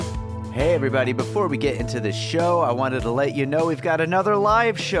Hey everybody, before we get into the show, I wanted to let you know we've got another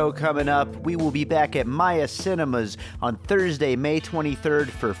live show coming up. We will be back at Maya Cinemas on Thursday, May 23rd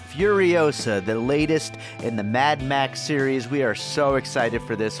for Furiosa, the latest in the Mad Max series. We are so excited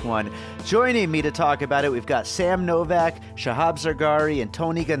for this one. Joining me to talk about it, we've got Sam Novak, Shahab Zargari, and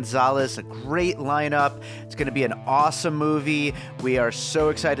Tony Gonzalez. A great lineup. It's going to be an awesome movie. We are so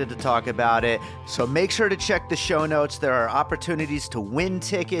excited to talk about it. So make sure to check the show notes. There are opportunities to win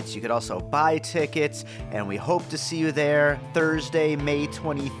tickets. You could also buy tickets, and we hope to see you there Thursday, May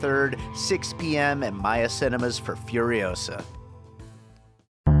 23rd, 6 p.m. at Maya Cinemas for Furiosa.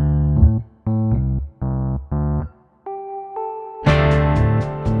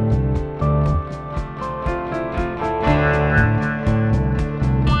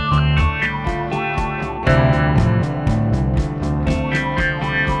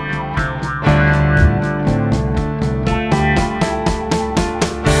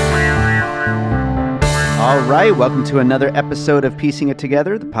 All right, welcome to another episode of Piecing It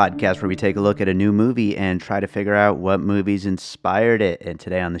Together, the podcast where we take a look at a new movie and try to figure out what movies inspired it. And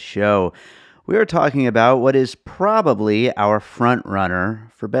today on the show, we are talking about what is probably our front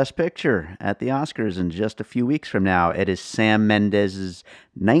runner for Best Picture at the Oscars in just a few weeks from now. It is Sam Mendes's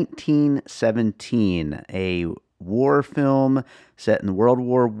 1917, a war film set in World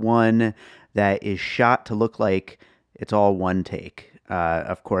War I that is shot to look like it's all one take.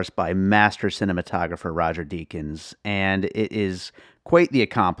 Of course, by master cinematographer Roger Deakins, and it is quite the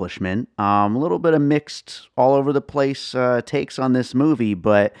accomplishment. A little bit of mixed, all over the place takes on this movie,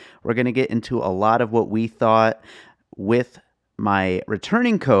 but we're going to get into a lot of what we thought with my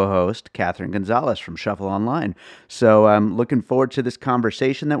returning co-host, Catherine Gonzalez from Shuffle Online. So I'm looking forward to this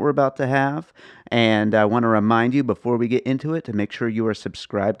conversation that we're about to have. And I want to remind you before we get into it to make sure you are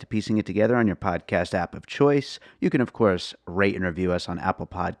subscribed to Piecing It Together on your podcast app of choice. You can, of course, rate and review us on Apple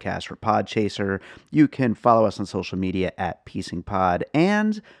Podcasts or Podchaser. You can follow us on social media at Piecing Pod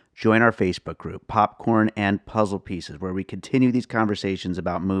and join our Facebook group, Popcorn and Puzzle Pieces, where we continue these conversations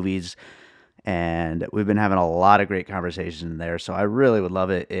about movies. And we've been having a lot of great conversations there, so I really would love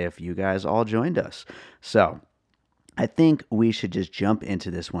it if you guys all joined us. So I think we should just jump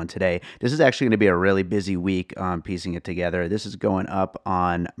into this one today. This is actually going to be a really busy week on Piecing It Together. This is going up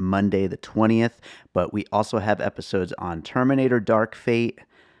on Monday the 20th, but we also have episodes on Terminator Dark Fate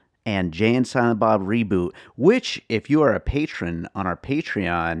and Jay and Silent Bob Reboot, which, if you are a patron on our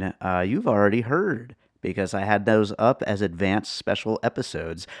Patreon, you've already heard, because I had those up as advanced special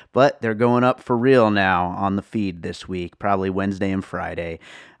episodes, but they're going up for real now on the feed this week, probably Wednesday and Friday.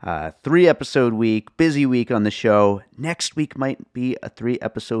 3-episode week, busy week on the show. Next week might be a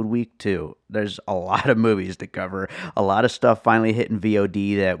 3-episode week too. There's a lot of movies to cover, a lot of stuff finally hitting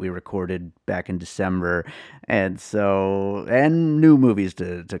VOD that we recorded back in December, and new movies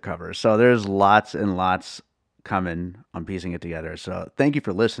to cover. So there's lots and lots coming on Piecing It Together. So thank you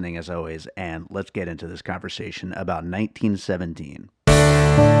for listening as always, and let's get into this conversation about 1917.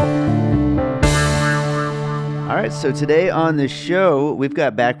 All right, so today on the show, we've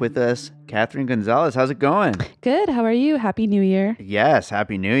got back with us Catherine Gonzalez. How's it going? Good. How are you? Happy New Year. Yes,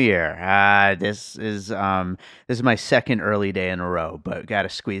 Happy New Year. This is my second early day in a row, but got to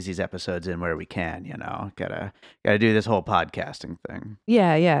squeeze these episodes in where we can. Gotta do this whole podcasting thing.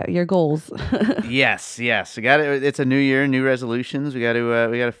 Yeah. Your goals. Yes. It's a new year, new resolutions. We got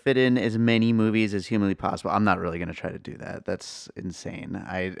to fit in as many movies as humanly possible. I'm not really gonna try to do that. That's insane.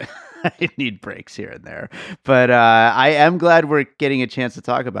 I need breaks here and there, but I am glad we're getting a chance to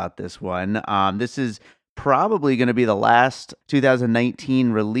talk about this one. This is probably going to be the last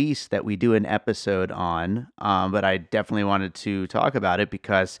 2019 release that we do an episode on, but I definitely wanted to talk about it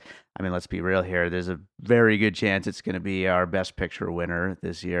because, I mean, let's be real here. There's a very good chance it's going to be our Best Picture winner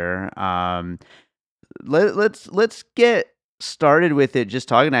this year. Let's get started with it. Just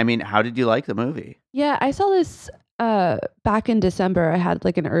talking. I mean, how did you like the movie? Yeah, I saw this back in December. I had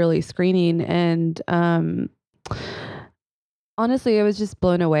like an early screening, and honestly, I was just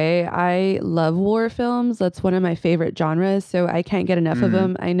blown away. I love war films. That's one of my favorite genres, so I can't get enough of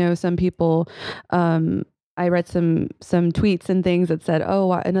them. I know some people, I read some tweets and things that said,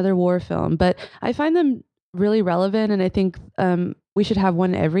 oh, another war film, but I find them really relevant, and I think we should have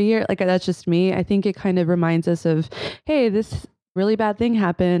one every year. Like, that's just me. I think it kind of reminds us of, hey, this really bad thing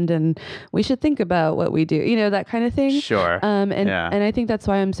happened and we should think about what we do, that kind of thing. Sure. And I think that's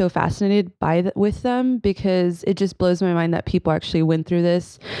why I'm so fascinated with them, because it just blows my mind that people actually went through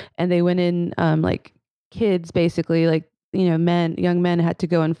this, and they went in like kids, basically, like young men had to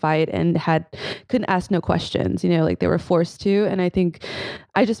go and fight and couldn't ask no questions, like they were forced to. And I think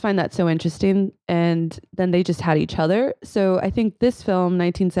I just find that so interesting. And then they just had each other. So I think this film,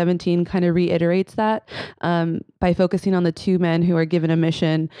 1917, kind of reiterates that by focusing on the two men who are given a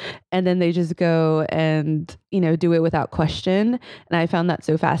mission, and then they just go and do it without question. And I found that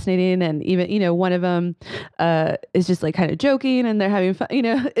so fascinating. And even one of them is just like kind of joking, and they're having fun.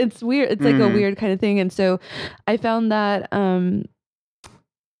 It's weird. It's like a weird kind of thing. And so I found that I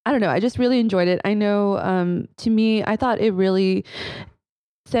don't know. I just really enjoyed it. I know to me, I thought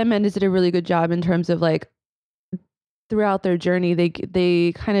Sam Mendes did a really good job in terms of like throughout their journey,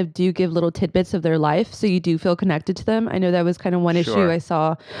 they kind of do give little tidbits of their life, so you do feel connected to them. I know that was kind of one issue I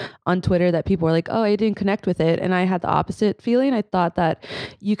saw on Twitter, that people were like, "Oh, I didn't connect with it," and I had the opposite feeling. I thought that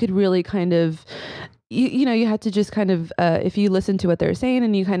you could really kind of you had to just kind of if you listened to what they're saying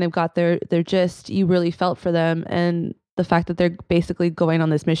and you kind of got their gist, you really felt for them, and the fact that they're basically going on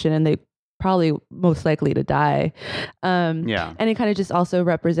this mission and they probably most likely to die. And it kind of just also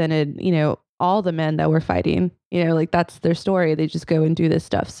represented, all the men that were fighting, like that's their story. They just go and do this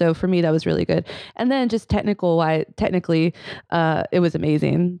stuff. So for me, that was really good. And then just technically, it was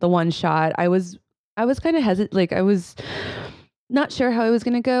amazing. The one shot, I was kind of hesitant. Like I was not sure how it was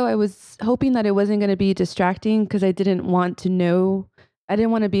going to go. I was hoping that it wasn't going to be distracting because I didn't want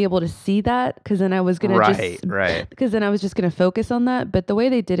to be able to see that, because then I was going to because then I was just going to focus on that. But the way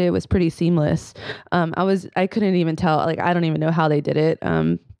they did it was pretty seamless. I couldn't even tell, like, I don't even know how they did it.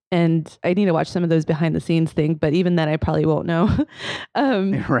 And I need to watch some of those behind the scenes thing, but even then I probably won't know.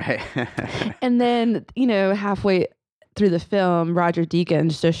 Right. And then, halfway through the film, Roger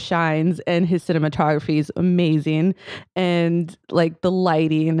Deakins just shines, and his cinematography is amazing. And like the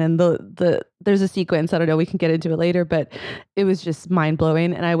lighting and there's a sequence, I don't know, we can get into it later, but it was just mind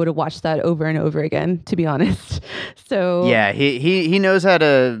blowing. And I would have watched that over and over again, to be honest. So yeah, he knows how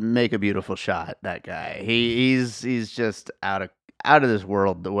to make a beautiful shot, that guy. He's just out of this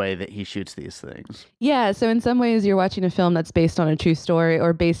world, the way that he shoots these things. Yeah. So in some ways you're watching a film that's based on a true story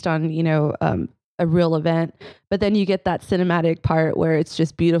or based on, a real event, but then you get that cinematic part where it's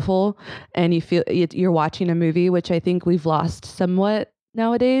just beautiful and you feel you're watching a movie, which I think we've lost somewhat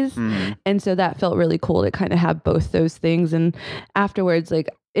nowadays. And so that felt really cool to kind of have both those things. And afterwards, like,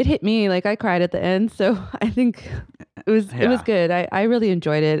 it hit me, like I cried at the end. So I think it was good. I really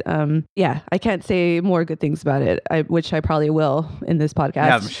enjoyed it. I can't say more good things about it, which I probably will in this podcast.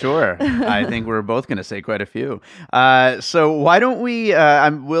 Yeah, I'm sure. I think we're both going to say quite a few. So why don't we,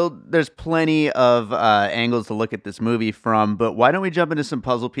 there's plenty of angles to look at this movie from, but why don't we jump into some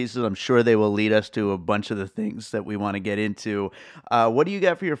puzzle pieces? I'm sure they will lead us to a bunch of the things that we want to get into. What do you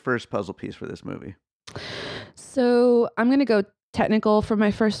got for your first puzzle piece for this movie? So I'm going to go technical for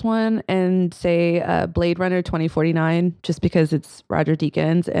my first one and say Blade Runner 2049, just because it's Roger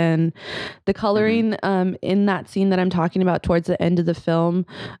Deakins, and the coloring in that scene that I'm talking about towards the end of the film,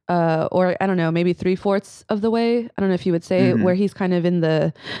 or I don't know, maybe 3/4 of the way, I don't know if you would say, where he's kind of in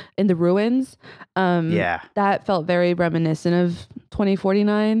the ruins. That felt very reminiscent of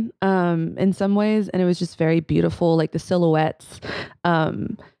 2049 in some ways, and it was just very beautiful, like the silhouettes.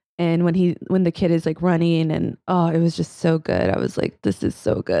 And when the kid is like running, and it was just so good. I was like, this is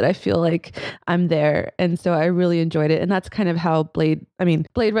so good. I feel like I'm there. And so I really enjoyed it. And that's kind of how Blade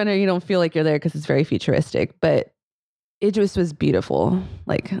Runner, you don't feel like you're there because it's very futuristic, but it just was beautiful.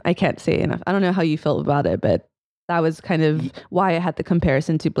 Like, I can't say enough. I don't know how you felt about it, but that was kind of why I had the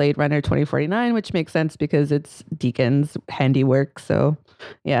comparison to Blade Runner 2049, which makes sense because it's Deakins' handiwork. So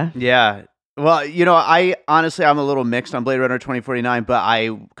yeah. Yeah. Well, I'm a little mixed on Blade Runner 2049, but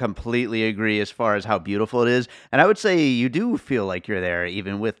I completely agree as far as how beautiful it is. And I would say you do feel like you're there,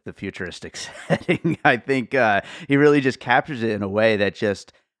 even with the futuristic setting. I think he really just captures it in a way that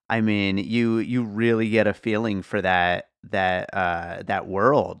just, you really get a feeling for that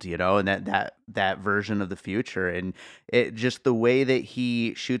world, and that version of the future, and it just, the way that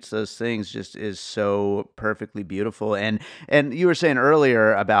he shoots those things just is so perfectly beautiful. And you were saying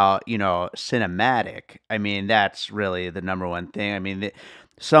earlier about cinematic. That's really the number one thing.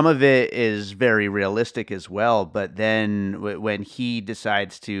 Some of it is very realistic as well, but then when he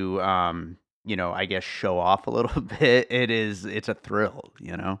decides to I guess show off a little bit, it's a thrill.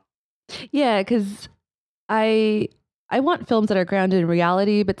 Yeah, because I want films that are grounded in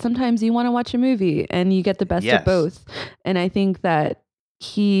reality, but sometimes you want to watch a movie and you get the best of both. And I think that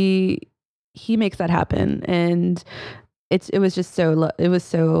he makes that happen. And it was just so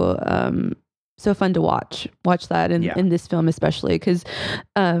fun to watch that in this film, especially because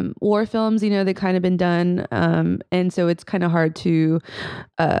war films, they kind of been done. And so it's kind of hard to,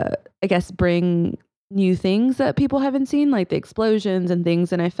 I guess, bring new things that people haven't seen, like the explosions and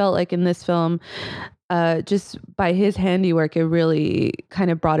things. And I felt like in this film, just by his handiwork, it really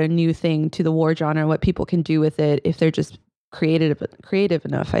kind of brought a new thing to the war genre, what people can do with it if they're just creative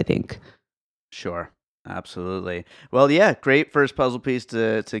enough, I think. Sure. Absolutely. Well, yeah, great first puzzle piece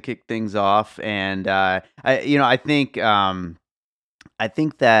to kick things off, and I think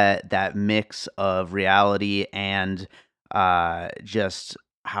that that mix of reality and just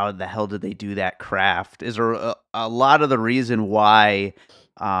how the hell did they do that craft is a lot of the reason why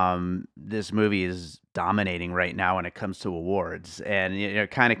this movie is dominating right now when it comes to awards, and it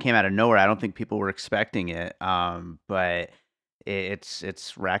kind of came out of nowhere. I don't think people were expecting it, but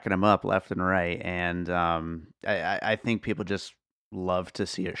it's racking them up left and right, and I think people just love to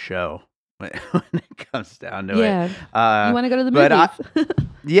see a show when when it comes down to it. Yeah. You Uh, want to go to the but movies?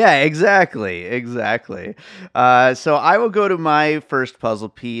 yeah, exactly, exactly. So I will go to my first puzzle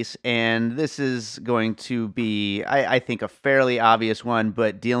piece, and this is going to be, I think, a fairly obvious one,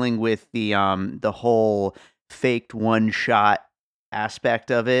 but dealing with the whole faked one shot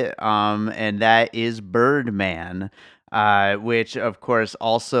aspect of it, and that is Birdman, which of course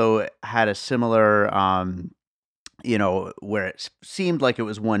also had a similar where it seemed like it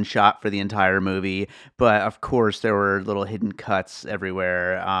was one shot for the entire movie, but of course there were little hidden cuts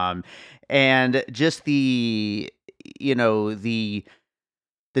everywhere. And just you know, the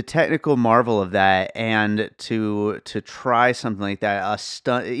technical marvel of that, and to try something like that, a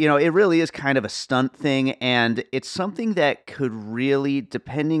stunt, it really is kind of a stunt thing, and it's something that could really,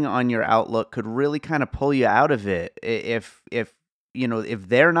 depending on your outlook, could really kind of pull you out of it if if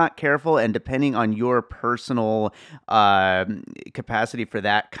they're not careful, and depending on your personal capacity for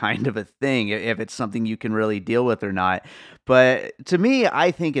that kind of a thing, if it's something you can really deal with or not. But to me,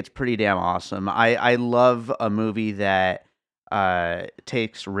 I think it's pretty damn awesome. I love a movie that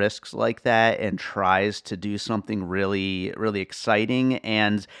takes risks like that and tries to do something really really exciting.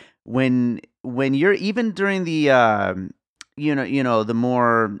 And when you're even during the the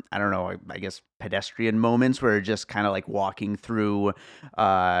more, I don't know, I guess pedestrian moments where you're just kind of like walking through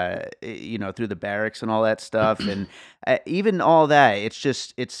through the barracks and all that stuff, and even all that,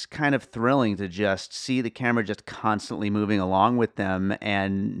 it's kind of thrilling to just see the camera just constantly moving along with them,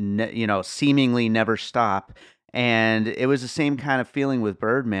 and seemingly never stop. And it was the same kind of feeling with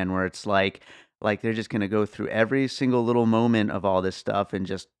Birdman, where it's like they're just gonna go through every single little moment of all this stuff, and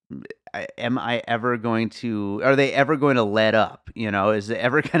just, am I ever going to? Are they ever going to let up? Is it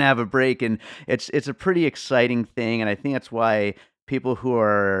ever going to have a break? And it's a pretty exciting thing, and I think that's why people who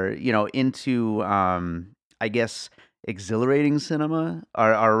are into, I guess, exhilarating cinema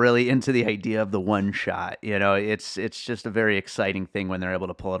are really into the idea of the one shot. It's just a very exciting thing when they're able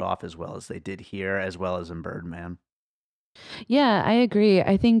to pull it off as well as they did here, as well as in Birdman. Yeah, I agree.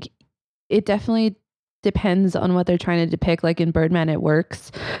 I think it definitely depends on what they're trying to depict. Like in Birdman, it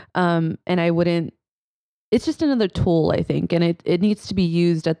works. And I wouldn't, it's just another tool, I think, and it needs to be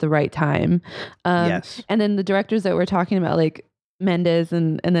used at the right time. Yes. And then the directors that we're talking about, like Mendes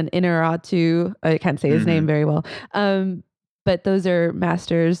and then Inarritu, I can't say his name Hmm. very well. But those are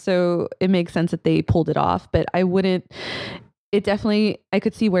masters, so it makes sense that they pulled it off. But I wouldn't. It definitely, I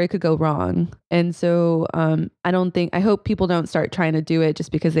could see where it could go wrong. And so I hope people don't start trying to do it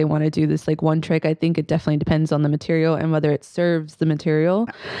just because they want to do this like one trick. I think it definitely depends on the material and whether it serves the material.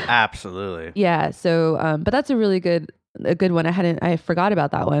 Absolutely. Yeah. So, but that's a good one. I forgot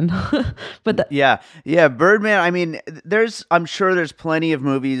about that one. but the, Yeah, yeah, Birdman. I mean, I'm sure there's plenty of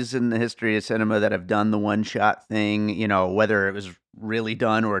movies in the history of cinema that have done the one shot thing, whether it was really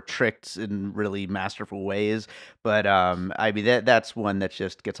done or tricked in really masterful ways. But I mean, that's one that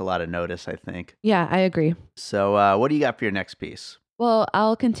just gets a lot of notice, I think. yeah, I agree. So, what do you got for your next piece? Well,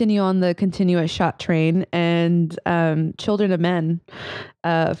 I'll continue on the continuous shot train and Children of Men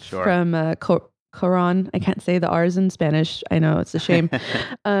Sure. from Coron. I can't say the R's in Spanish. I know it's a shame.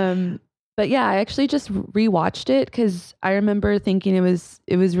 um, but yeah, I actually just rewatched it because I remember thinking it was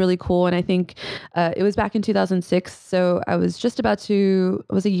really cool, and I think it was back in 2006. So I was just I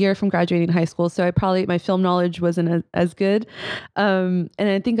was a year from graduating high school, so my film knowledge wasn't as good. And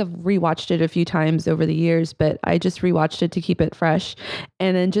I think I've rewatched it a few times over the years, but I just rewatched it to keep it fresh,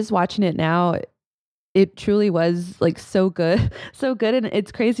 and then just watching it now, it truly was like so good, so good. And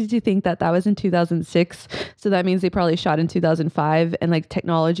it's crazy to think that that was in 2006. So that means they probably shot in 2005. And like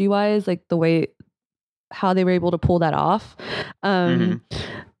technology wise, like how they were able to pull that off. Hmm. Um,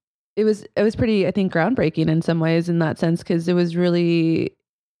 it was pretty, I think, groundbreaking in some ways in that sense, because it was really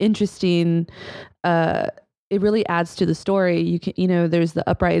interesting. Uh, it really adds to the story. There's the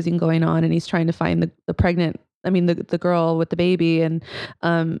uprising going on, and he's trying to find the pregnant I mean, the girl with the baby, and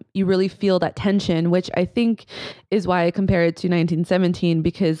you really feel that tension, which I think is why I compare it to 1917,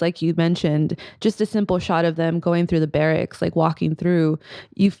 because, like you mentioned, just a simple shot of them going through the barracks, like walking through,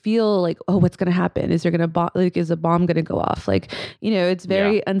 you feel like, oh, what's going to happen? Is there going to like, is a bomb going to go off? Like, it's Yeah.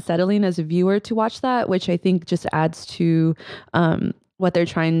 very unsettling as a viewer to watch that, which I think just adds to what they're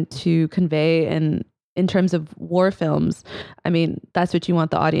trying to convey. And in terms of war films, I mean, that's what you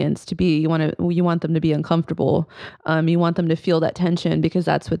want the audience to be. You want them to be uncomfortable. You want them to feel that tension, because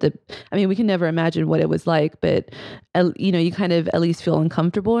that's what I mean, we can never imagine what it was like, but you kind of at least feel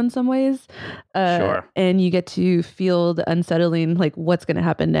uncomfortable in some ways. Sure. And you get to feel the unsettling, like what's going to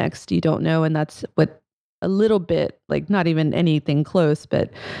happen next. You don't know. And that's what a little bit, like not even anything close,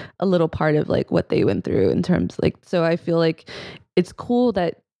 but a little part of like what they went through in terms, like, so I feel like it's cool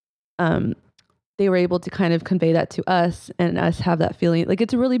that, um, they were able to kind of convey that to us, and us have that feeling. Like,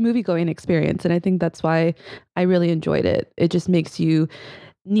 it's a really movie going experience. And I think that's why I really enjoyed it. It just makes you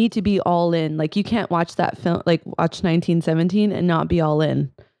need to be all in. Like, you can't watch that film, like watch 1917 and not be all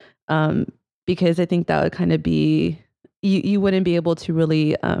in. Um, because I think that would kind of be, you wouldn't be able to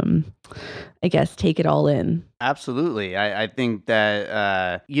really, I guess, take it all in. Absolutely. I think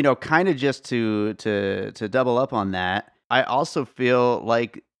that kind of just to double up on that, I also feel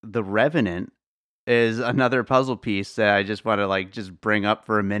like The Revenant is another puzzle piece that I just want to like just bring up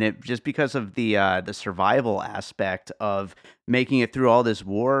for a minute, just because of the survival aspect of making it through all this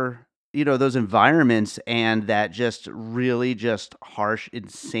war, those environments, and that just really just harsh,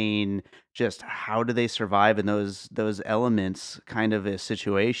 insane, just how do they survive in those elements kind of a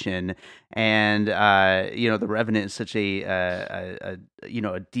situation. And The Revenant is such a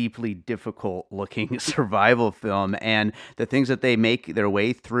deeply difficult looking survival film, and the things that they make their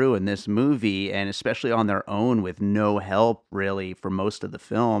way through in this movie, and especially on their own with no help really for most of the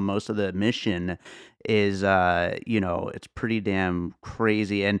film, most of the mission, is it's pretty damn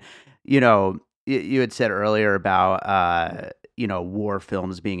crazy. And you had said earlier about war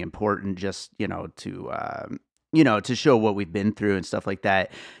films being important, just to show what we've been through and stuff like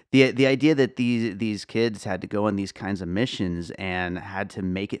that. The idea that these kids had to go on these kinds of missions and had to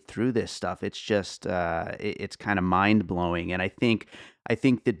make it through this stuff, it's just it's kind of mind blowing. And I think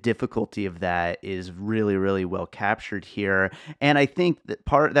the difficulty of that is really, really well captured here. And I think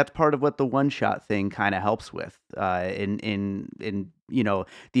that's part of what the one shot thing kind of helps with, in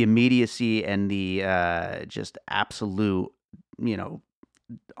the immediacy and the just absolute you know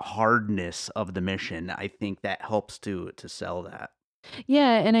hardness of the mission. I think that helps to sell that.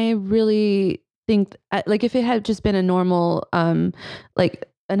 Yeah, and I really think, like, if it had just been a normal, like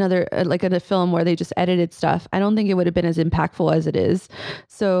another, like in a film where they just edited stuff, I don't think it would have been as impactful as it is.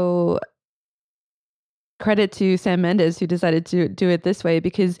 So credit to Sam Mendes who decided to do it this way,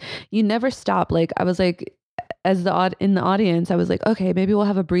 because you never stop. Like, I was like, as in the audience, I was like, okay, maybe we'll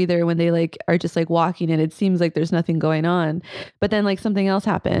have a breather when they like are just like walking and it seems like there's nothing going on. But then like something else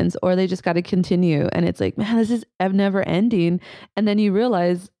happens, or they just got to continue, and it's like, man, this is never ending. And then you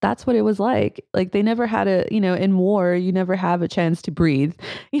realize that's what it was like. Like, they never had in war, you never have a chance to breathe.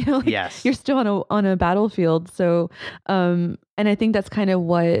 Like, Yes. you're still on a battlefield. So and I think that's kind of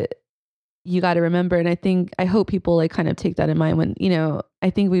what you got to remember. And I hope people like kind of take that in mind when, I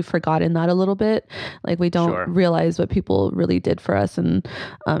think we've forgotten that a little bit. Like, we don't Sure. realize what people really did for us, and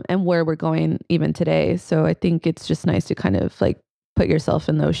where we're going even today. So I think it's just nice to kind of like put yourself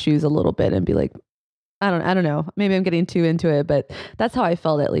in those shoes a little bit and be like, I don't know, maybe I'm getting too into it, but that's how I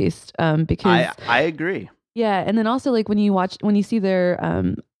felt, at least. Because I agree. yeah. And then also, like, when you see their,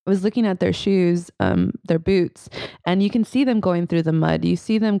 I was looking at their shoes, their boots, and you can see them going through the mud. You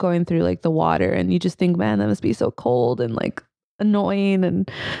see them going through like the water, and you just think, man, that must be so cold and like annoying. And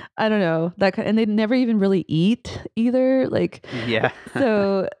I don't know, and they never even really eat either. Like, Yeah.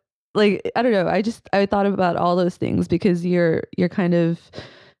 so, like, I don't know. I thought about all those things, because you're kind of,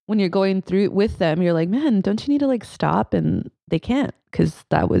 when you're going through with them, you're like, man, don't you need to like stop? And they can't, because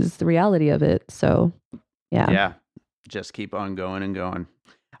that was the reality of it. So yeah. Yeah. Just keep on going and going.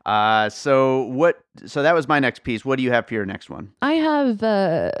 So that was my next piece. What do you have for your next one? I have,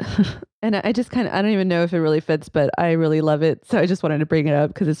 and I just kind of, I don't even know if it really fits, but I really love it. So I just wanted to bring it up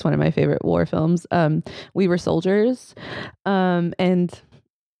because it's one of my favorite war films. We Were Soldiers. And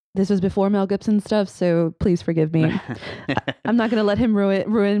this was before Mel Gibson stuff, so please forgive me. I'm not going to let him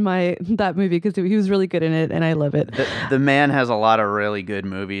ruin that movie, because he was really good in it, and I love it. The man has a lot of really good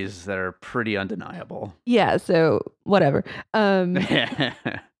movies that are pretty undeniable. Yeah, so whatever.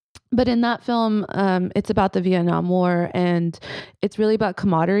 But in that film, it's about the Vietnam War, and it's really about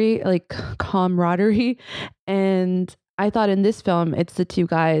camaraderie. And I thought in this film it's the two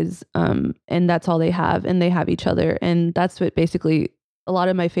guys, and that's all they have, and they have each other, and that's what basically a lot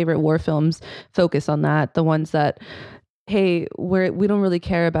of my favorite war films focus on that. The ones that, hey, we don't really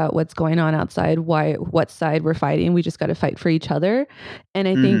care about what's going on outside, why what side we're fighting. We just got to fight for each other.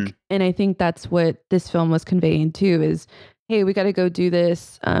 Hmm. And I think that's what this film was conveying too is, hey, we got to go do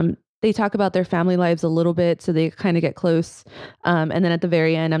this. They talk about their family lives a little bit, so they kind of get close. And then at the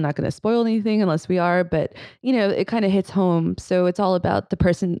very end, I'm not going to spoil anything unless we are, but it kind of hits home. So it's all about the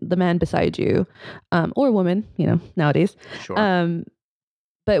person, the man beside you, or woman, nowadays. Sure. Um,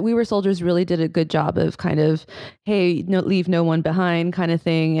 but We Were Soldiers really did a good job of kind of, hey, no, leave no one behind kind of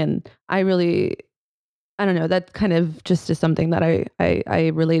thing. And I don't know, that kind of just is something that I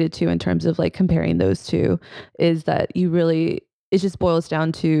related to in terms of like comparing those two, is that it just boils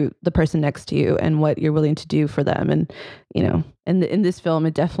down to the person next to you and what you're willing to do for them. And, and in this film,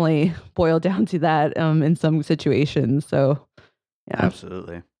 it definitely boiled down to that, in some situations. So, yeah.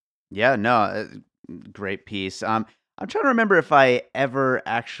 Absolutely. Yeah, no, great piece. I'm trying to remember if I ever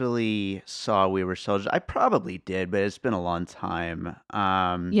actually saw We Were Soldiers. I probably did, but it's been a long time.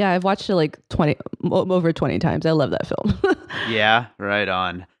 Yeah, I've watched it like over 20 times. I love that film. Yeah, right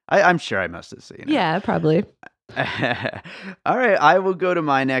on. I'm sure I must have seen it. Yeah, probably. All right, I will go to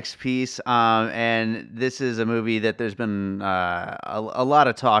my next piece. And this is a movie that there's been a lot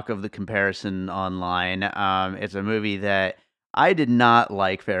of talk of the comparison online. It's a movie that I did not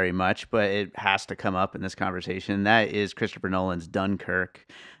like very much, but it has to come up in this conversation. That is Christopher Nolan's Dunkirk.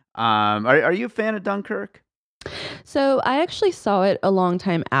 Are you a fan of Dunkirk? So I actually saw it a long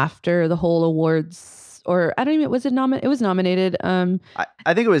time after the whole awards, or I don't even, was it nominated? It was nominated. I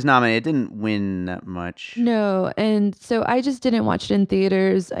think it was nominated. It didn't win that much. No, and so I just didn't watch it in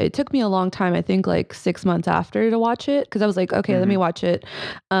theaters. It took me a long time, I think like 6 months after, to watch it, because I was like, okay, let me Hmm. watch it,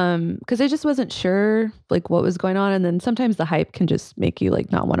 because I just wasn't sure like what was going on, and then sometimes the hype can just make you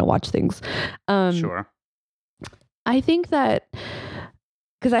like not want to watch things. Um, Sure. I think that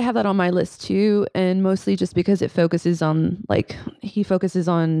because I have that on my list too, and mostly just because it focuses on like he focuses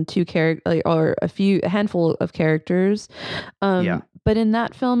on two character like, or a handful of characters. Yeah. But in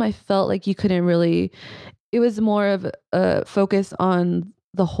that film, I felt like you couldn't really. It was more of a focus on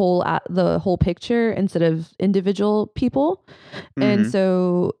the whole picture instead of individual people, and Hmm.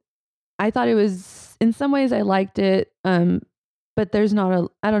 so I thought it was in some ways I liked it. But there's not a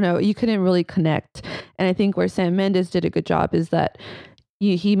I don't know, you couldn't really connect. And I think where Sam Mendes did a good job is that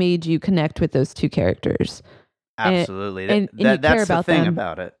he made you connect with those two characters, and Absolutely. and you care That's the about thing them.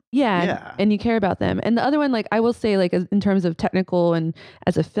 about it. Yeah, Yeah. and you care about them. And the other one, like I will say, like in terms of technical and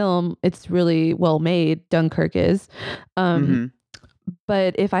as a film, it's really well made. Dunkirk is. Um, Hmm.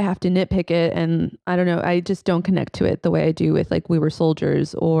 but if I have to nitpick it, and I don't know, I just don't connect to it the way I do with like We Were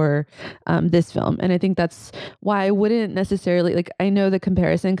Soldiers or this film. And I think that's why I wouldn't necessarily like, I know the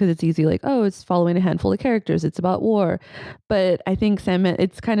comparison because it's easy, like, oh, it's following a handful of characters, it's about war. But I think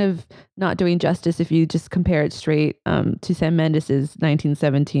it's kind of not doing justice if you just compare it straight to Sam Mendes's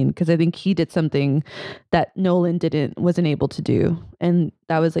 1917, because I think he did something that Nolan wasn't able to do. And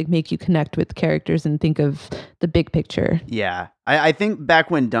that was like make you connect with characters and think of the big picture. Yeah. I think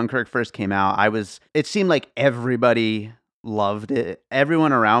back when Dunkirk first came out, it seemed like everybody loved it.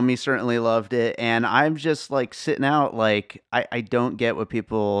 Everyone around me certainly loved it. And I'm just like sitting out, like, I don't get what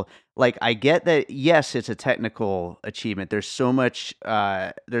people like. I get that, yes, it's a technical achievement. There's so much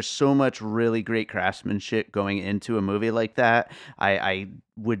really great craftsmanship going into a movie like that. I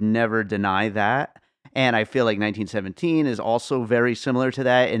would never deny that. And I feel like 1917 is also very similar to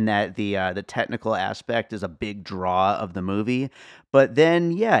that in that the technical aspect is a big draw of the movie. But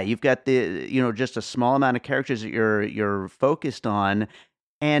then, yeah, you've got just a small amount of characters that you're focused on,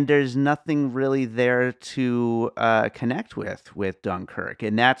 and there's nothing really there to connect with Dunkirk,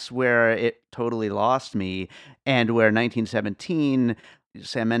 and that's where it totally lost me. And where 1917,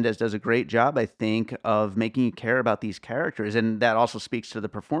 Sam Mendes does a great job, I think, of making you care about these characters, and that also speaks to the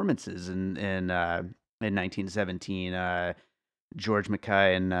performances in 1917. George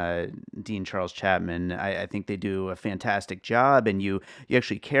Mackay and Dean Charles Chapman, I think they do a fantastic job, and you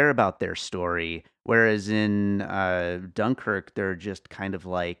actually care about their story. Whereas in Dunkirk, they're just kind of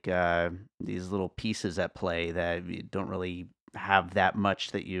like these little pieces at play that you don't really have that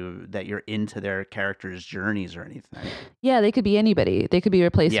much that you're into their characters' journeys or anything. Yeah, they could be anybody. They could be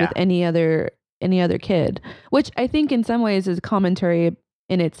replaced with Yeah, any other kid, which I think in some ways is commentary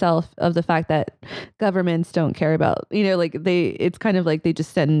in itself of the fact that governments don't care about, like it's kind of like they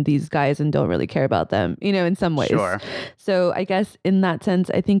just send these guys and don't really care about them, in some ways. sure. So I guess in that sense,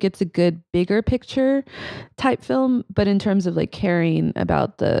 I think it's a good bigger picture type film, but in terms of like caring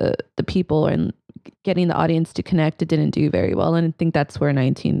about the people and getting the audience to connect, it didn't do very well. And I think that's where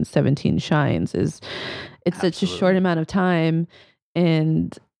 1917 shines. Is it's such a short Absolutely. amount of time,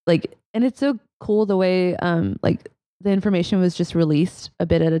 and and it's so cool the way the information was just released a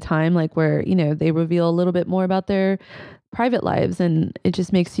bit at a time, like where they reveal a little bit more about their private lives, and it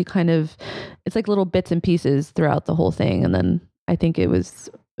just makes you kind of, it's like little bits and pieces throughout the whole thing. And then I think it was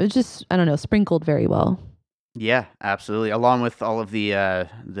just, I don't know, sprinkled very well. Yeah, absolutely. Along with all of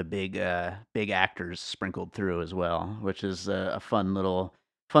the big actors sprinkled through as well, which is a fun little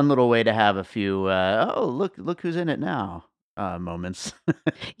way to have a few oh look who's in it now moments.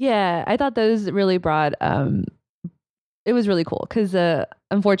 Yeah, I thought those really brought it was really cool because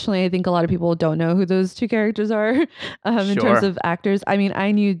unfortunately, I think a lot of people don't know who those two characters are in terms Sure. of actors. I mean,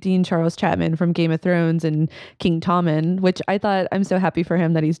 I knew Dean Charles Chapman from Game of Thrones and King Tommen, which I thought, I'm so happy for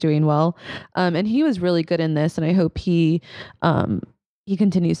him that he's doing well. And he was really good in this, and I hope he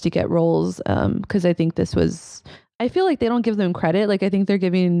continues to get roles because I think this was. I feel like they don't give them credit. Like I think they're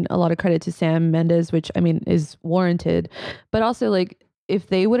giving a lot of credit to Sam Mendes, which I mean is warranted, but also like if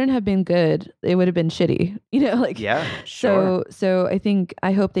they wouldn't have been good, they would have been shitty. Like Yeah, sure. so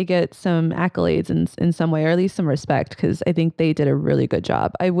I hope they get some accolades in some way, or at least some respect, because I think they did a really good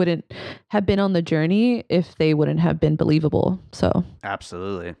job. I wouldn't have been on the journey if they wouldn't have been believable. So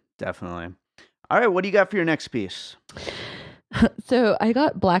Absolutely. Definitely. All right, what do you got for your next piece? so I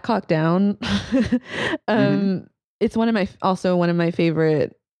got Black Hawk Down. Mhm. It's one of my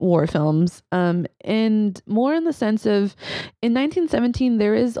favorite war films. And more in the sense of in 1917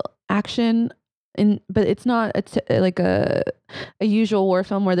 there is action but it's not like a usual war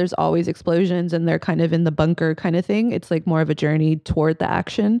film where there's always explosions and they're kind of in the bunker kind of thing. It's like more of a journey toward the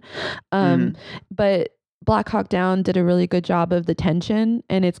action. Um, Mhm. but Black Hawk Down did a really good job of the tension,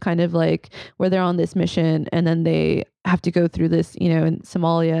 and it's kind of like where they're on this mission and then they have to go through this, in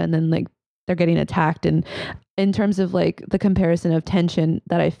Somalia, and then like they're getting attacked. And in terms of like the comparison of tension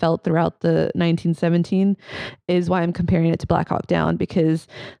that I felt throughout the 1917 is why I'm comparing it to Black Hawk Down, because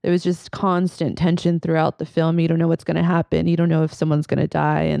there was just constant tension throughout the film. You don't know what's going to happen. You don't know if someone's going to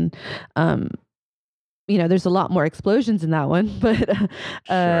die. And, um, there's a lot more explosions in that one, but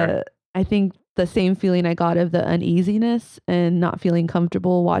Sure. I think the same feeling I got of the uneasiness and not feeling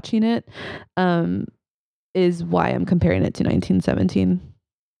comfortable watching it um, is why I'm comparing it to 1917.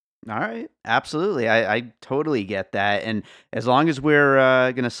 All right. Absolutely. I totally get that. And as long as we're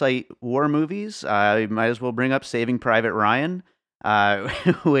going to cite war movies, I might as well bring up Saving Private Ryan, uh,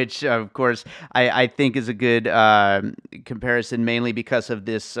 which, of course, I think is a good comparison, mainly because of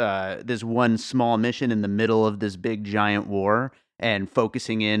this one small mission in the middle of this big giant war and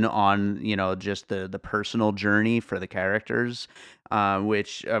focusing in on, just the personal journey for the characters,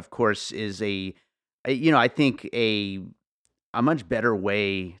 which, of course, is I think a much better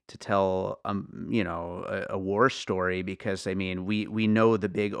way to tell a war story, because I mean we know the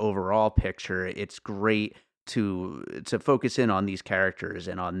big overall picture. It's great to focus in on these characters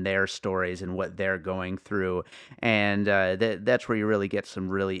and on their stories and what they're going through, and that's where you really get some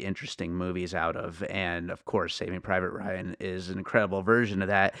really interesting movies out of. And of course, Saving Private Ryan is an incredible version of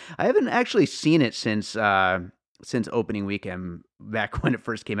that. I haven't actually seen it since opening weekend, back when it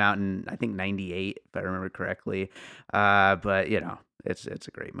first came out in, I think, '98, if I remember correctly. But it's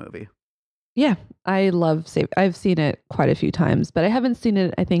a great movie. Yeah, I love Save. I've seen it quite a few times, but I haven't seen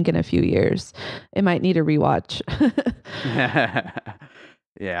it, I think, in a few years. It might need a rewatch.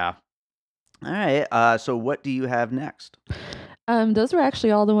 Yeah. All right. So what do you have next? Those were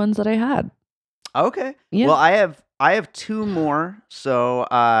actually all the ones that I had. Okay. Yeah. Well, I have two more. So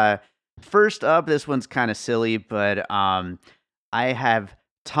first up, this one's kind of silly, but I have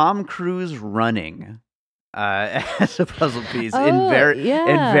Tom Cruise running as a puzzle piece Oh, in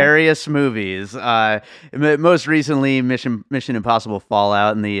yeah. various movies. Most recently, Mission Impossible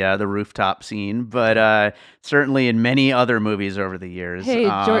Fallout and the rooftop scene, but certainly in many other movies over the years. Hey,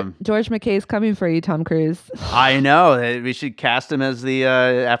 George McKay's coming for you, Tom Cruise. I know we should cast him as the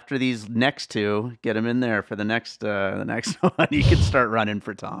after these next two, get him in there for the next one. You can start running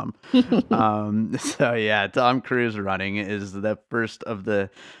for Tom. So yeah, Tom Cruise running is the first of the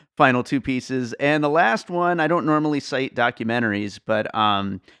final two pieces, and the last one. I don't normally cite documentaries, but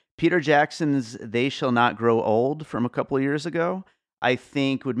Peter Jackson's "They Shall Not Grow Old" from a couple years ago, I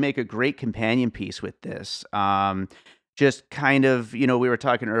think would make a great companion piece with this. Just kind of, we were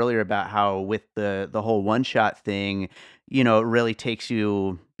talking earlier about how with the whole one shot thing, it really takes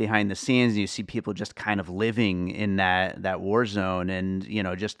you behind the scenes, and you see people just kind of living in that war zone, and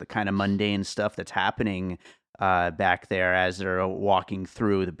just the kind of mundane stuff that's happening back there as they're walking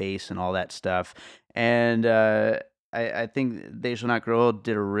through the base and all that stuff. And I think They Shall Not Grow Old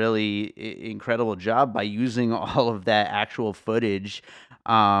did a really incredible job by using all of that actual footage,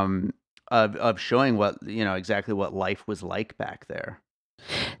 um, of showing what exactly what life was like back there.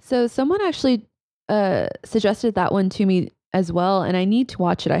 So someone actually suggested that one to me as well, and I need to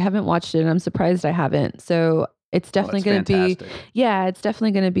watch it. I haven't watched it, and I'm surprised I haven't. So it's Oh, definitely it's going to be, fantastic. yeah, it's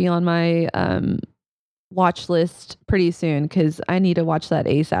definitely going to be on my watch list pretty soon because I need to watch that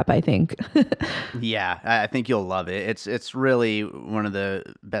ASAP, I think. Yeah, I think you'll love it. It's really one of the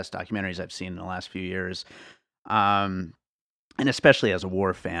best documentaries I've seen in the last few years. Um, and especially as a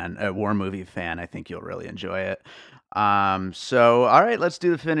war movie fan, I think you'll really enjoy it. So all right, let's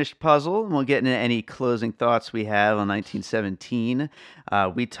do the finished puzzle, and we'll get into any closing thoughts we have on 1917.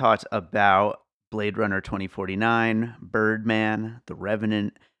 We talked about Blade Runner 2049, Birdman, The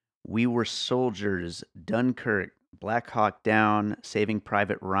Revenant, We Were Soldiers, Dunkirk, Black Hawk Down, Saving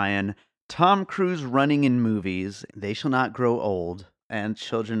Private Ryan, Tom Cruise running in movies, They Shall Not Grow Old, and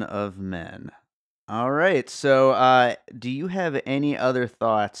Children of Men. All right. So, do you have any other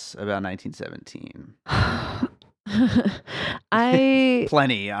thoughts about 1917? I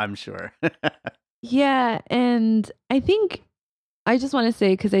Plenty, I'm sure. Yeah, and I think I just want to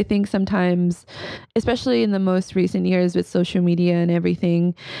say because I think sometimes, especially in the most recent years with social media and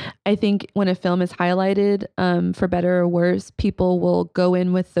everything, I think when a film is highlighted, for better or worse, people will go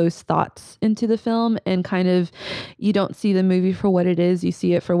in with those thoughts into the film and kind of you don't see the movie for what it is, you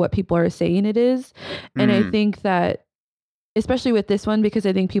see it for what people are saying it is. And I Mm, think that especially with this one, because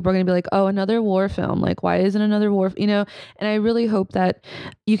I think people are gonna be like, "Oh, another war film, like, why isn't another war" And I really hope that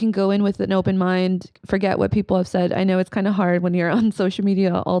you can go in with an open mind, forget what people have said. I know it's kinda hard when you're on social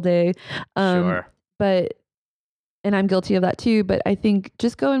media all day, um, sure. but and I'm guilty of that too, but I think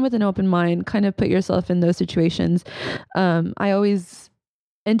just go in with an open mind, kind of put yourself in those situations. I always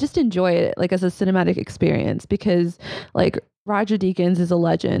and just enjoy it, like, as a cinematic experience because, like, Roger Deakins is a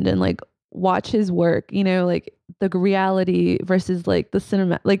legend and, like, watch his work, like, the reality versus, like, the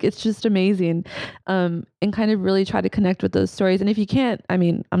cinema like, it's just amazing, and kind of really try to connect with those stories, and if you can't, I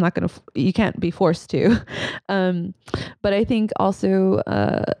mean, I'm not gonna you can't be forced to, um, but I think also,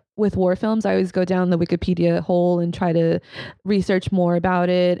 with war films, I always go down the Wikipedia hole and try to research more about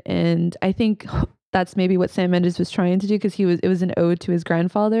it, and I think that's maybe what Sam Mendes was trying to do because it was an ode to his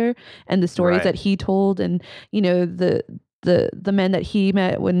grandfather and the stories Right. that he told and the men that he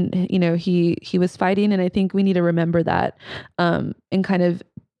met when he was fighting, and I think we need to remember that, and kind of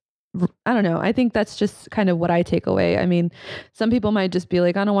I don't know. I think that's just kind of what I take away. I mean, some people might just be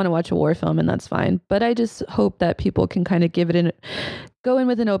like, I don't want to watch a war film, and that's fine. But I just hope that people can kind of go in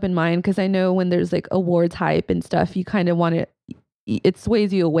with an open mind because I know when there's like awards hype and stuff, you kind of want to it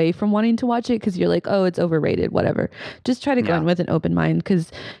sways you away from wanting to watch it because you're like, oh, it's overrated, whatever. Just try to go Yeah. in with an open mind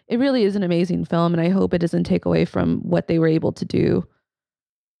because it really is an amazing film, and I hope it doesn't take away from what they were able to do.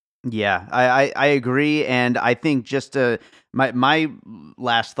 Yeah, I agree, and I think just my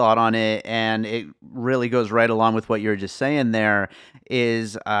last thought on it, and it really goes right along with what you were just saying there,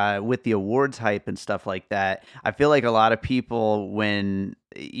 is with the awards hype and stuff like that. I feel like a lot of people, when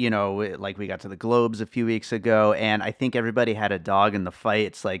like we got to the Globes a few weeks ago, and I think everybody had a dog in the fight.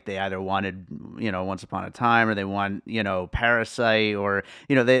 It's like they either wanted Once Upon a Time, or they want Parasite, or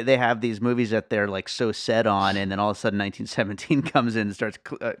they have these movies that they're like so set on, and then all of a sudden 1917 comes in and starts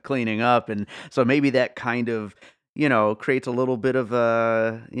cleaning up, and so maybe that kind of creates a little bit of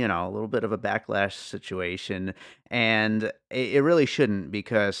a backlash situation, and it really shouldn't,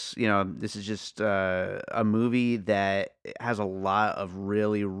 because this is just a movie that has a lot of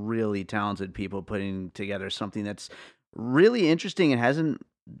really really talented people putting together something that's really interesting and hasn't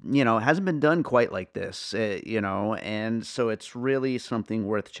been done quite like this, and so it's really something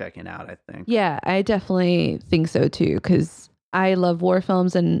worth checking out, I think. Yeah, I definitely think so too, because I love war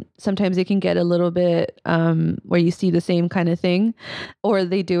films, and sometimes it can get a little bit where you see the same kind of thing, or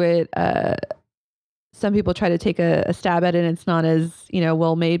they do it. Some people try to take a stab at it and it's not as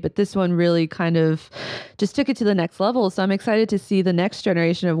well made, but this one really kind of just took it to the next level, so I'm excited to see the next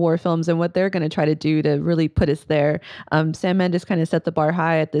generation of war films and what they're going to try to do to really put us there. Sam Mendes kind of set the bar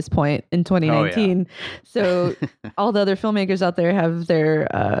high at this point in Oh yeah. 2019, so all the other filmmakers out there have their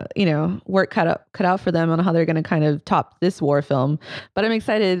work cut out for them on how they're going to kind of top this war film, but I'm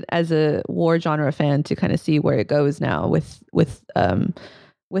excited as a war genre fan to kind of see where it goes now with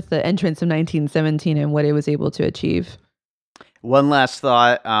the entrance of 1917 and what it was able to achieve. One last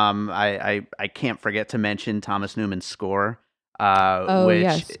thought. I can't forget to mention Thomas Newman's score, Oh, which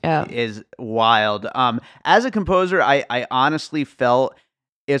yes. Yeah. is wild. As a composer, I honestly felt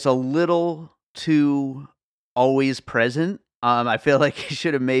it's a little too always present. I feel like he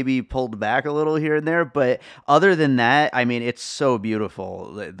should have maybe pulled back a little here and there, but other than that, I mean, it's so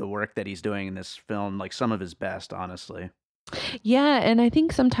beautiful, the work that he's doing in this film, like some of his best, honestly. Yeah, and I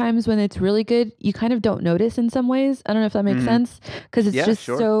think sometimes when it's really good, you kind of don't notice in some ways. I don't know if that makes Mhm. sense because it's Yeah, just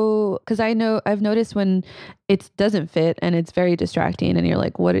sure. so because I know I've noticed when it doesn't fit and it's very distracting and you're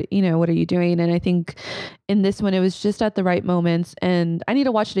like, what are you doing? And I think in this one it was just at the right moments and I need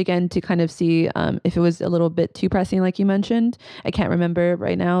to watch it again to kind of see if it was a little bit too pressing like you mentioned. I can't remember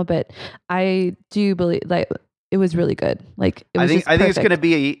right now, but I do believe like it was really good. Like it I was think just I think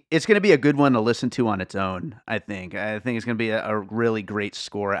perfect. it's gonna be a good one to listen to on its own. I think it's gonna be a really great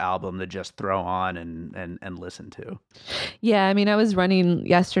score album to just throw on and listen to. Yeah, I mean I was running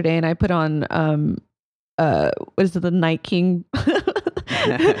yesterday and I put on what is it, the Night King?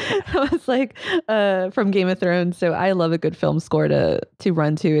 I was like, from Game of Thrones. So I love a good film score to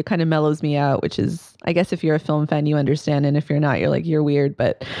run to. It kind of mellows me out, which is, I guess, if you're a film fan, you understand, and if you're not, you're like, you're weird.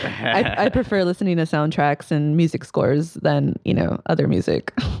 But I prefer listening to soundtracks and music scores than other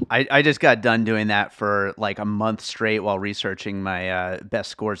music. I just got done doing that for like a month straight while researching my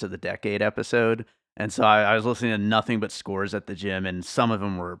best scores of the decade episode. And so I was listening to nothing but scores at the gym, and some of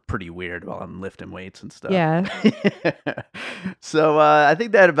them were pretty weird while I'm lifting weights and stuff. Yeah. So I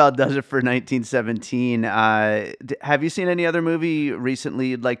think that about does it for 1917. Have you seen any other movie recently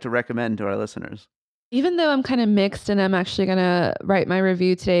you'd like to recommend to our listeners? Even though I'm kind of mixed and I'm actually going to write my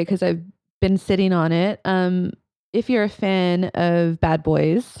review today because I've been sitting on it. If you're a fan of Bad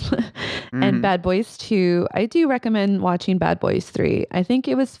Boys and Hmm. Bad Boys 2, I do recommend watching Bad Boys 3. I think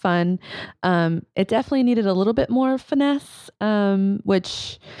it was fun. It definitely needed a little bit more finesse,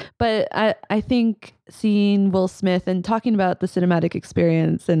 but I think seeing Will Smith and talking about the cinematic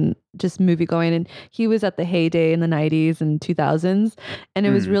experience and just movie going, and he was at the heyday in the 90s and 2000s, and it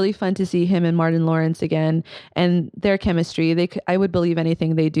was Hmm. really fun to see him and Martin Lawrence again and their chemistry. I would believe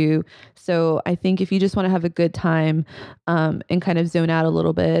anything they do. So I think if you just want to have a good time and kind of zone out a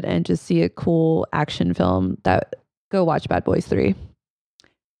little bit and just see a cool action film, that go watch Bad Boys 3.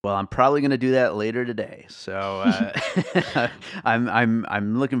 Well, I'm probably going to do that later today, so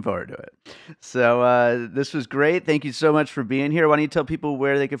I'm looking forward to it. So this was great. Thank you so much for being here. Why don't you tell people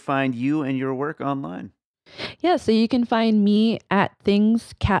where they can find you and your work online? Yeah, so you can find me at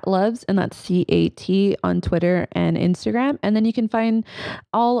Things Cat Loves, and that's CAT on Twitter and Instagram. And then you can find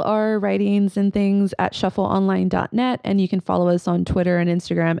all our writings and things at shuffleonline.net. And you can follow us on Twitter and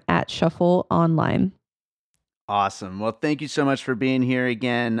Instagram at Shuffle Online. Awesome. Well, thank you so much for being here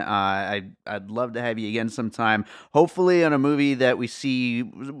again. I'd love to have you again sometime. Hopefully, on a movie that we see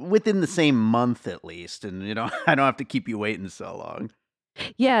within the same month at least, and I don't have to keep you waiting so long.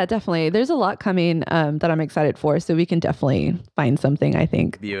 Yeah, definitely. There's a lot coming that I'm excited for. So we can definitely find something, I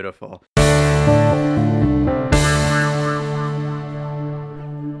think. Beautiful.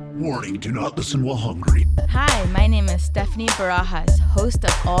 Warning, do not listen while hungry. Hi, my name is Stephanie Barajas, host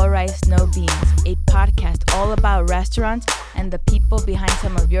of All Rice No Beans, a podcast all about restaurants and the people behind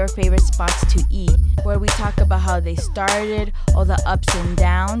some of your favorite spots to eat, where we talk about how they started, all the ups and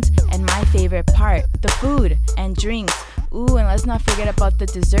downs, and my favorite part, the food and drinks. Ooh, and let's not forget about the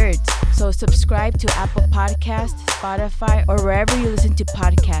desserts. So subscribe to Apple Podcasts, Spotify, or wherever you listen to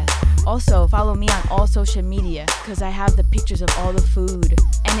podcasts. Also, follow me on all social media because I have the pictures of all the food.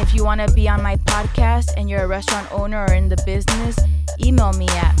 And if you want to be on my podcast and you're a restaurant owner or in the business, email me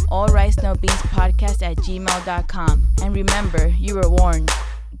at allricenobeanspodcast@gmail.com. And remember, you were warned.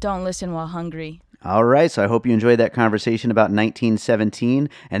 Don't listen while hungry. All right, so I hope you enjoyed that conversation about 1917.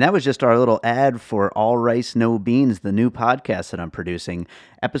 And that was just our little ad for All Rice No Beans, the new podcast that I'm producing.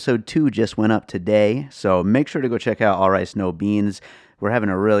 Episode 2 just went up today, so make sure to go check out All Rice No Beans. We're having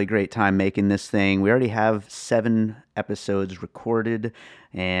a really great time making this thing. We already have 7 episodes recorded,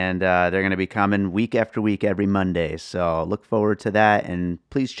 and they're going to be coming week after week every Monday. So look forward to that, and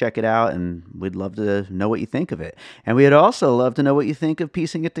please check it out, and we'd love to know what you think of it. And we'd also love to know what you think of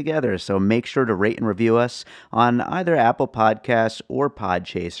piecing it together. So make sure to rate and review us on either Apple Podcasts or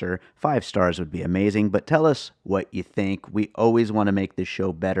Podchaser. 5 stars would be amazing, but tell us what you think. We always want to make this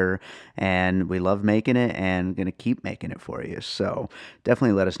show better, and we love making it and going to keep making it for you. So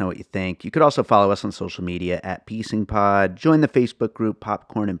definitely let us know what you think. You could also follow us on social media at Piecing Pod. Join the Facebook group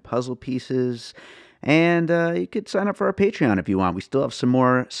Popcorn and Puzzle Pieces. And you could sign up for our Patreon if you want. We still have some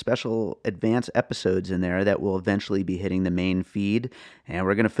more special advanced episodes in there that will eventually be hitting the main feed. And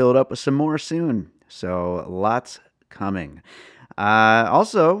we're going to fill it up with some more soon. So lots coming.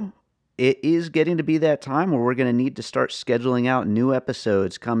 Also, it is getting to be that time where we're going to need to start scheduling out new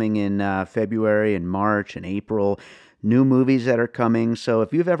episodes coming in February and March and April. new movies that are coming. So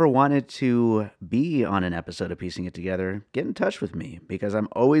if you've ever wanted to be on an episode of Piecing It Together, get in touch with me, because I'm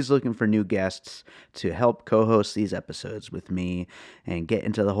always looking for new guests to help co-host these episodes with me and get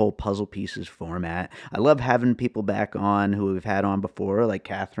into the whole puzzle pieces format. I love having people back on who we've had on before, like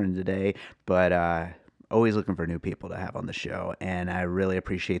Catherine today, but always looking for new people to have on the show. And I really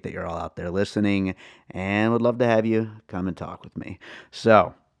appreciate that you're all out there listening, and would love to have you come and talk with me.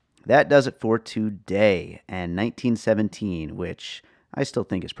 So that does it for today. And 1917, which I still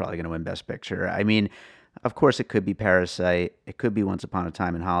think is probably going to win Best Picture. I mean, of course, it could be Parasite. It could be Once Upon a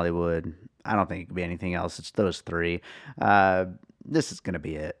Time in Hollywood. I don't think it could be anything else. It's those three. This is going to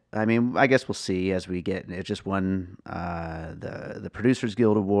be it. I mean, I guess we'll see as we get. It just won the Producers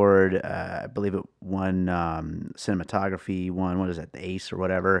Guild Award. I believe it won cinematography. Won, what is that, the ACE or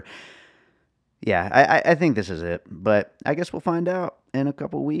whatever. Yeah, I think this is it. But I guess we'll find out in a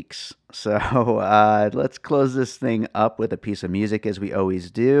couple weeks. So let's close this thing up with a piece of music, as we always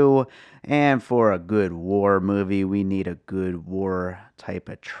do. And for a good war movie, we need a good war type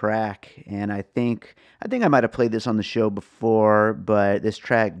of track. And I think I might have played this on the show before, but this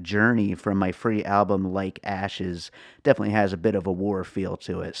track Journey from my free album Like Ashes definitely has a bit of a war feel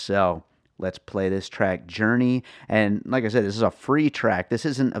to it. So let's play this track, Journey. And like I said, this is a free track. This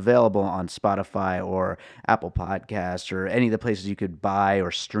isn't available on Spotify or Apple Podcasts or any of the places you could buy or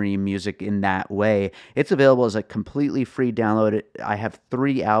stream music in that way. It's available as a completely free download. I have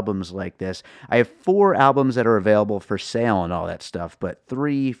 3 albums like this. I have 4 albums that are available for sale and all that stuff, but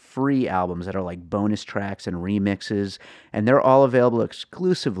 3 free albums that are like bonus tracks and remixes. And they're all available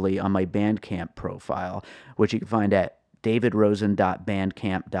exclusively on my Bandcamp profile, which you can find at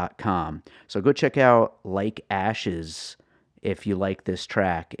davidrosen.bandcamp.com. So go check out Like Ashes if you like this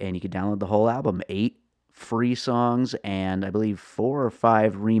track, and you can download the whole album. 8 free songs and I believe 4 or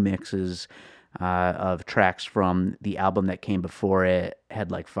 5 remixes of tracks from the album that came before it, Head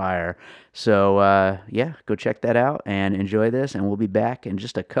Like Fire. So yeah, go check that out and enjoy this, and we'll be back in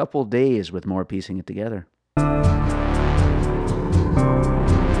just a couple days with more Piecing It Together.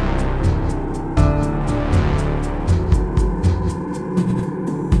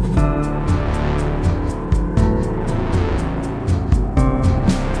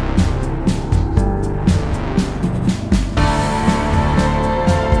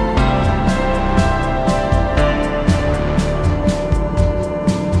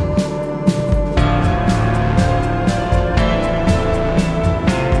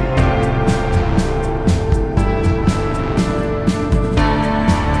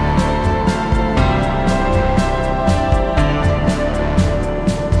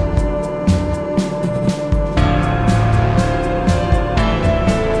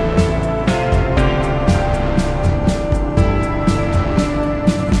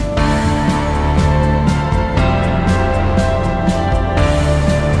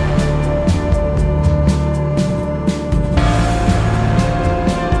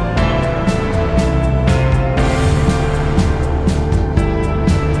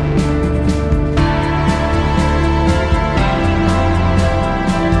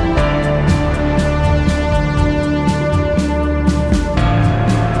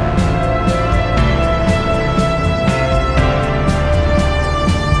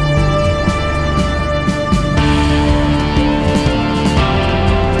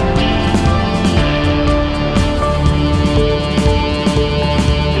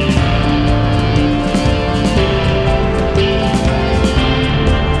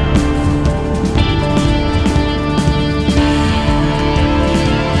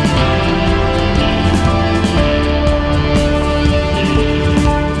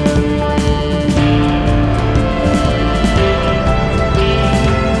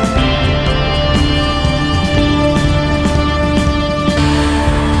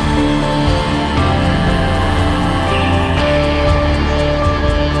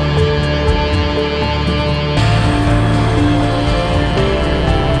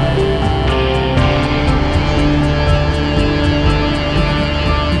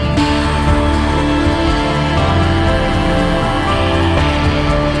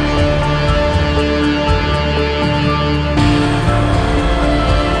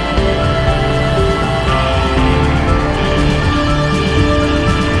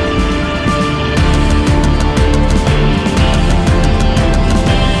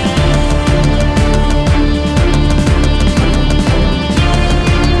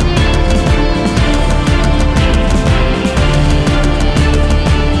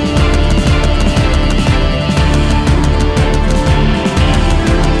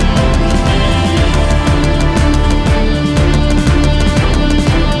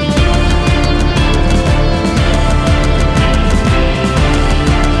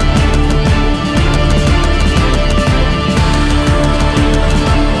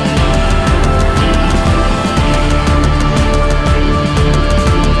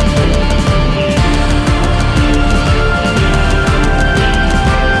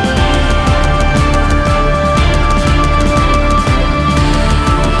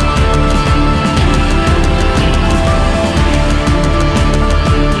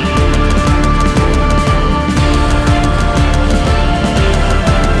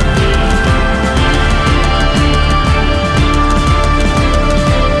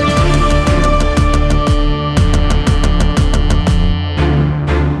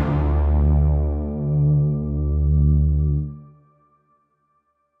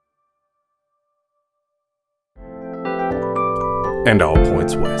 and all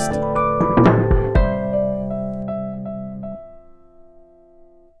points west.